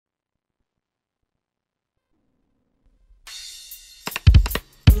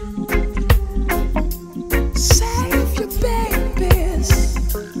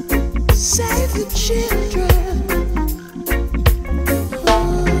children.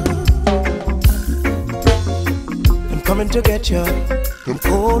 I'm coming to get you. I'm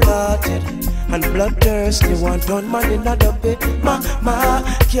cold-hearted and bloodthirsty. Want done man in a bit. Ma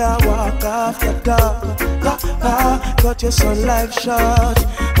can't walk off the dog. Cut your son life short.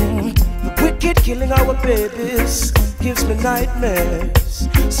 The wicked killing our babies gives me nightmares,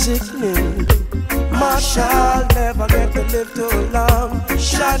 sickening. Ma shall never get to live too long.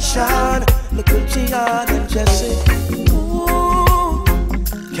 Sean, little Gian and Jesse. Ooh,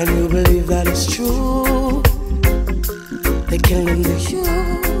 can you believe that it's true? They're killing the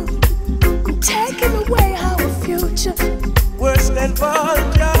youth, taking away our future. Worse than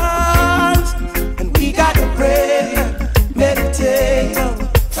vultures. And we gotta pray, meditate,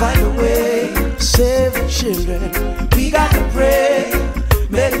 find a way, save the children. We gotta pray,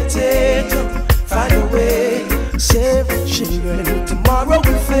 meditate, find a way, save the children. Tomorrow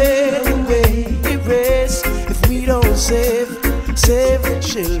will fade away, erase if we don't save the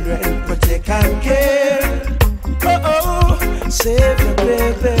children. Protect and care. Oh, save your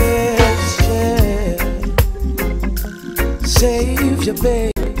babies, yeah. Save your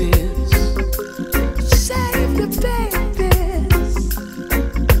babies. Save your babies.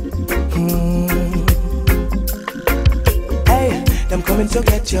 Hey, them coming to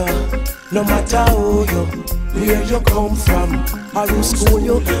get you. No matter who you, where you come from, or who school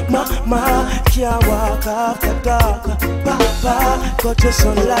you. Mama can't walk off the dog. Papa cut your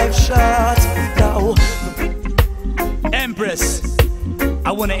son life short. Now Empress,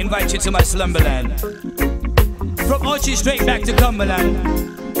 I want to invite you to my Slumberland. From Archie straight back to Cumberland,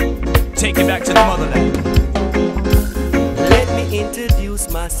 take you back to the motherland. Let me introduce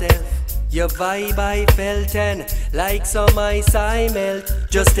myself. Your vibe I felt and like some ice I melt.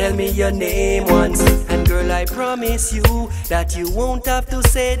 Just tell me your name once, and girl I promise you that you won't have to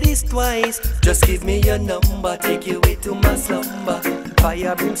say this twice. Just give me your number, take you way to my slumber.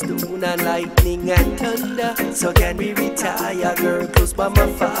 Fire, brimstone and lightning and thunder. So can we retire, girl, close by my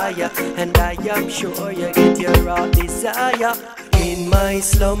fire? And I am sure you get your heart desire. In my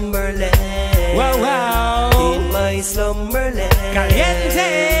slumberland. Wow, wow. In my slumberland.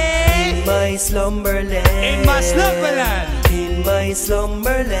 Caliente. In my slumberland. In my Slumberland. In my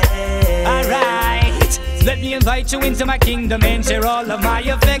slumberland. Alright. Let me invite you into my kingdom and share all of my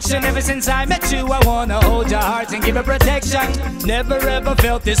affection. Ever since I met you, I wanna hold your heart and give it protection. Never ever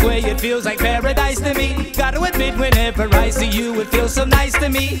felt this way, it feels like paradise to me. Gotta admit, whenever I see you, it feels so nice to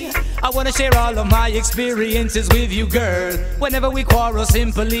me. I wanna share all of my experiences with you, girl. Whenever we quarrel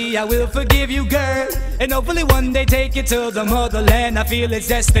simply, I will forgive you, girl. And hopefully one day take you to the motherland. I feel it's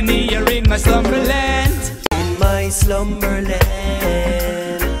destiny, you're in my slumberland. In my slumberland.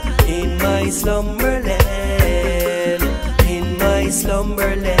 In my slumberland. In my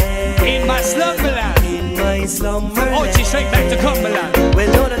slumberland. In my Slumberland. In my slumberland. Oh, she's straight back to Cumberland. Well,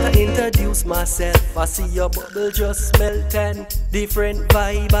 now that I introduce myself, I see your bubble just melt and different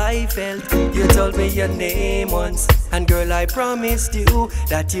vibe I felt. You told me your name once, and girl I promised you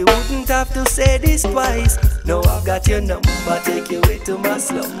that you wouldn't have to say this twice. Now I've got your number, take you way to my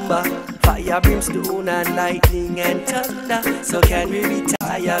slumber. Fire, brimstone and lightning and thunder. So can we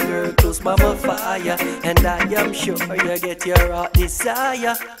retire, girl, close by my fire? And I am sure you get your heart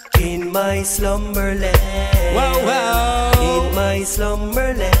desire. In my slumberland. Wow, wow. In my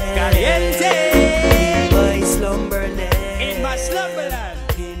slumberland. Caliente. In my slumberland. In my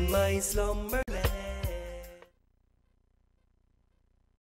Slumberland. In my slumberland.